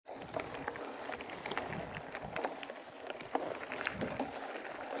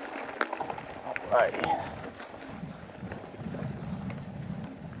Alrighty.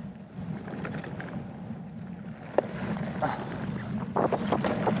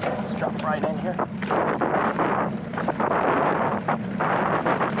 Let's drop right in here.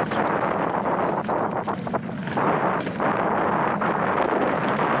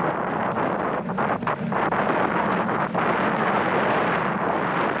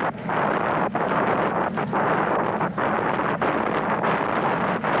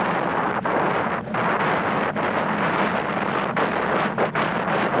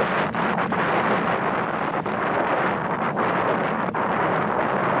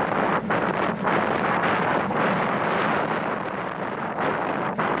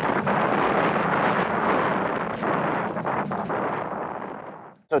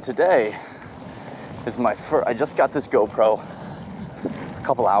 So today is my first, I just got this GoPro a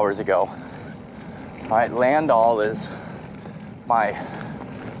couple hours ago. All right, Landahl is my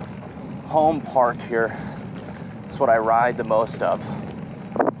home park here. It's what I ride the most of.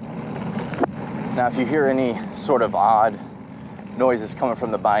 Now, if you hear any sort of odd noises coming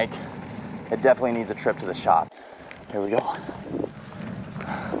from the bike, it definitely needs a trip to the shop. Here we go.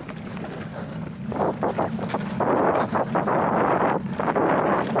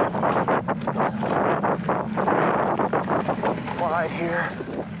 Right here.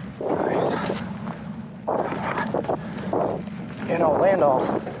 Nice. You know, Landahl,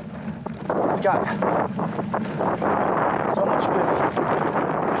 it's got so much good,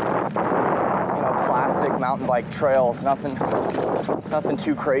 you know, classic mountain bike trails. Nothing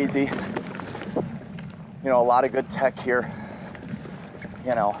too crazy. You know, a lot of good tech here.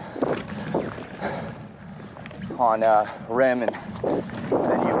 You know, on rim, and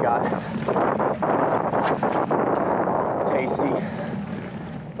then you've got tasty,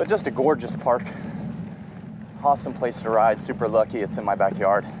 but just a gorgeous park. Awesome place to ride. Super lucky it's in my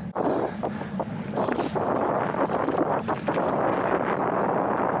backyard.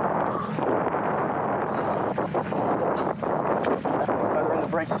 Definitely feathering the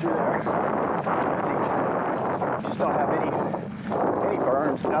brakes through there. See, just don't have any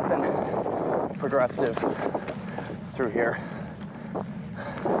berms, nothing progressive through here.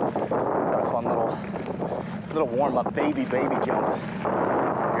 Got a fun little warm-up baby jump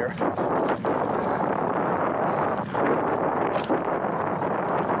here.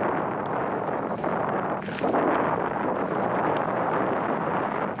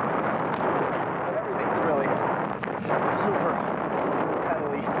 But everything's really super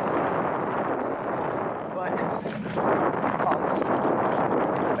pedally, but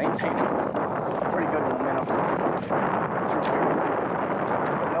maintain pretty good momentum through here.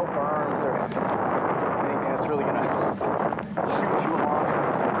 But no berms or anything that's really gonna shoot you along.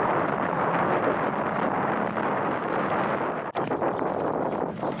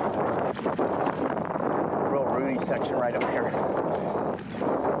 Real rooty section right up here.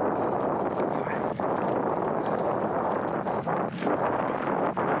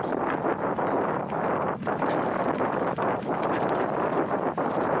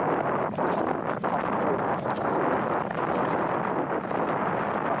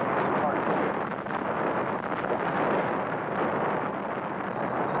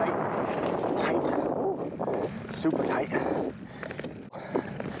 Super tight.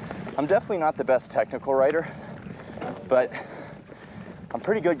 I'm definitely not the best technical rider, but I'm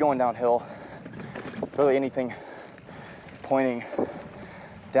pretty good going downhill. Really anything pointing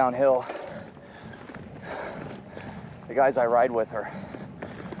downhill. The guys I ride with are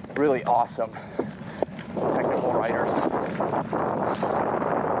really awesome technical riders.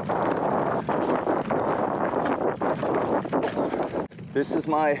 This is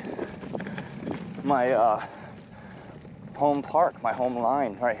my home park, my home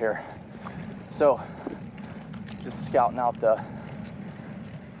line right here. So just scouting out this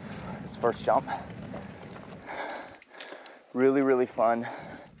first jump. Really fun.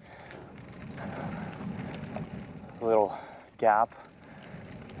 Little gap,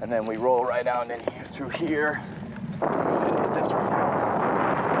 and then we roll right down in here through here and hit this right now.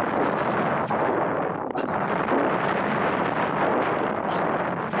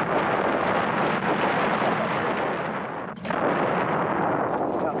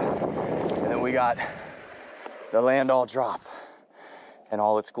 We got the Landahl drop in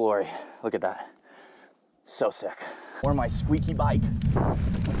all its glory. Look at that. So sick. Or my squeaky bike.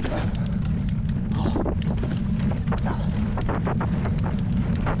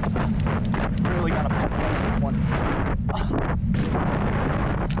 Really gotta pump into this one.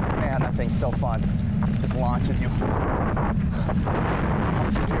 Man, that thing's so fun. Just launches you.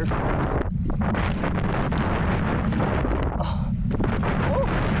 Up through here.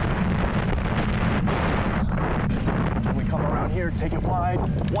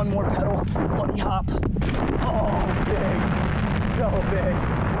 side. One more pedal, bunny hop. Oh, big, so big.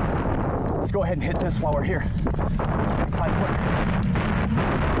 Let's go ahead and hit this while we're here. 5-footer.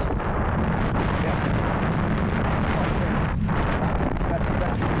 Yes. Not gonna mess with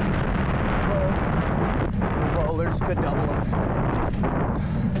that. Whoa. The rollers could double them.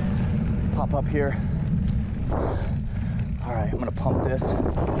 Pop up here. All right, I'm gonna pump this.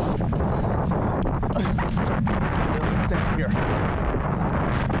 Really sit here.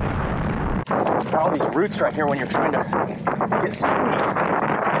 Got all these roots right here when you're trying to get speed.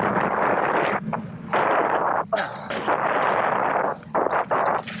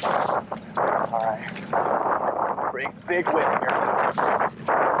 All right, big width here.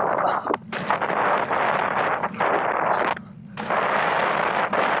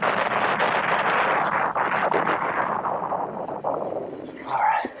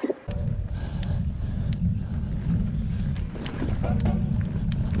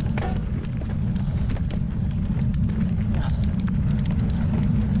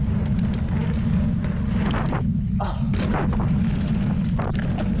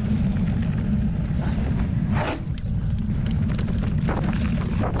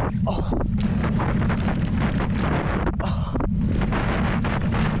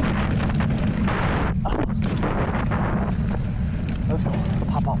 Let's go.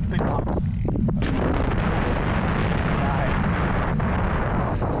 Pop off. Big pop. Nice.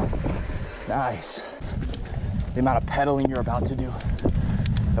 Nice. The amount of pedaling you're about to do,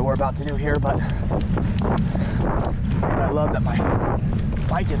 that we're about to do here, but I love that my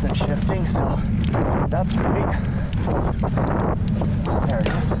bike isn't shifting, so that's great. There it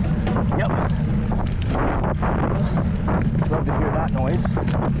is. Yep. Love to hear that noise.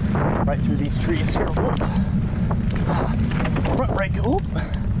 Right through these trees here. Whoop. Front brake. Oop.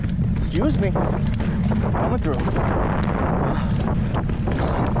 Excuse me. Coming through.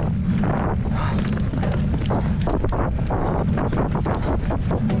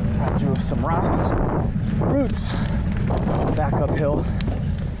 Right through some rocks, roots, back uphill.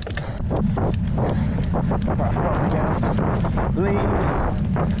 Front the gas. Lean.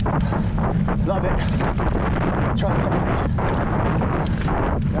 Love it. Trust the bike.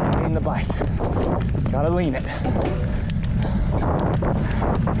 Gotta lean the bike. Gotta lean it.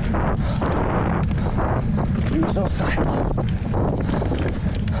 Use those sidewalls.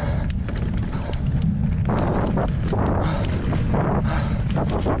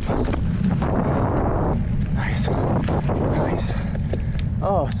 Nice. Nice.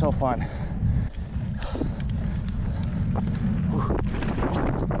 Oh, so fun.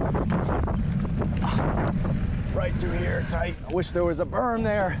 Right through here, tight. I wish there was a berm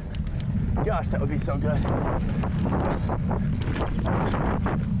there. Gosh, that would be so good.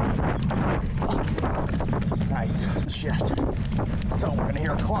 Nice. Shift. So we're gonna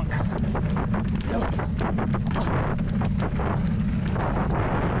hear a clunk.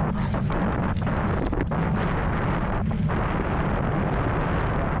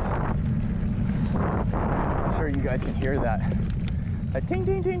 I'm sure you guys can hear that. That ting,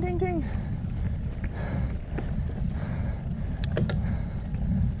 ting, ting, ting, ting.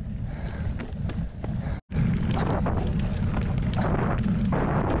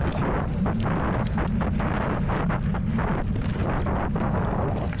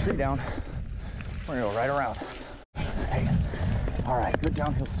 Tree down. We're gonna go right around. Hey, all right, good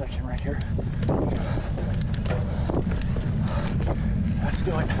downhill section right here. Let's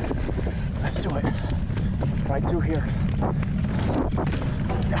do it. Let's do it. Right through here.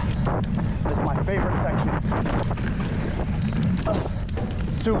 Yeah. This is my favorite section.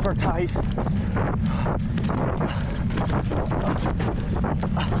 Super tight.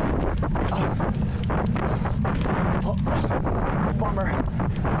 Oh, bummer.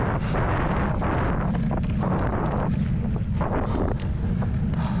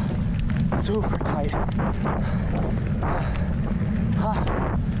 Super tight.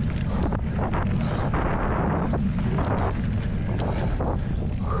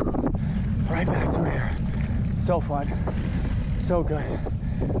 Right back through here. So fun. So good.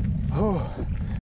 Whew.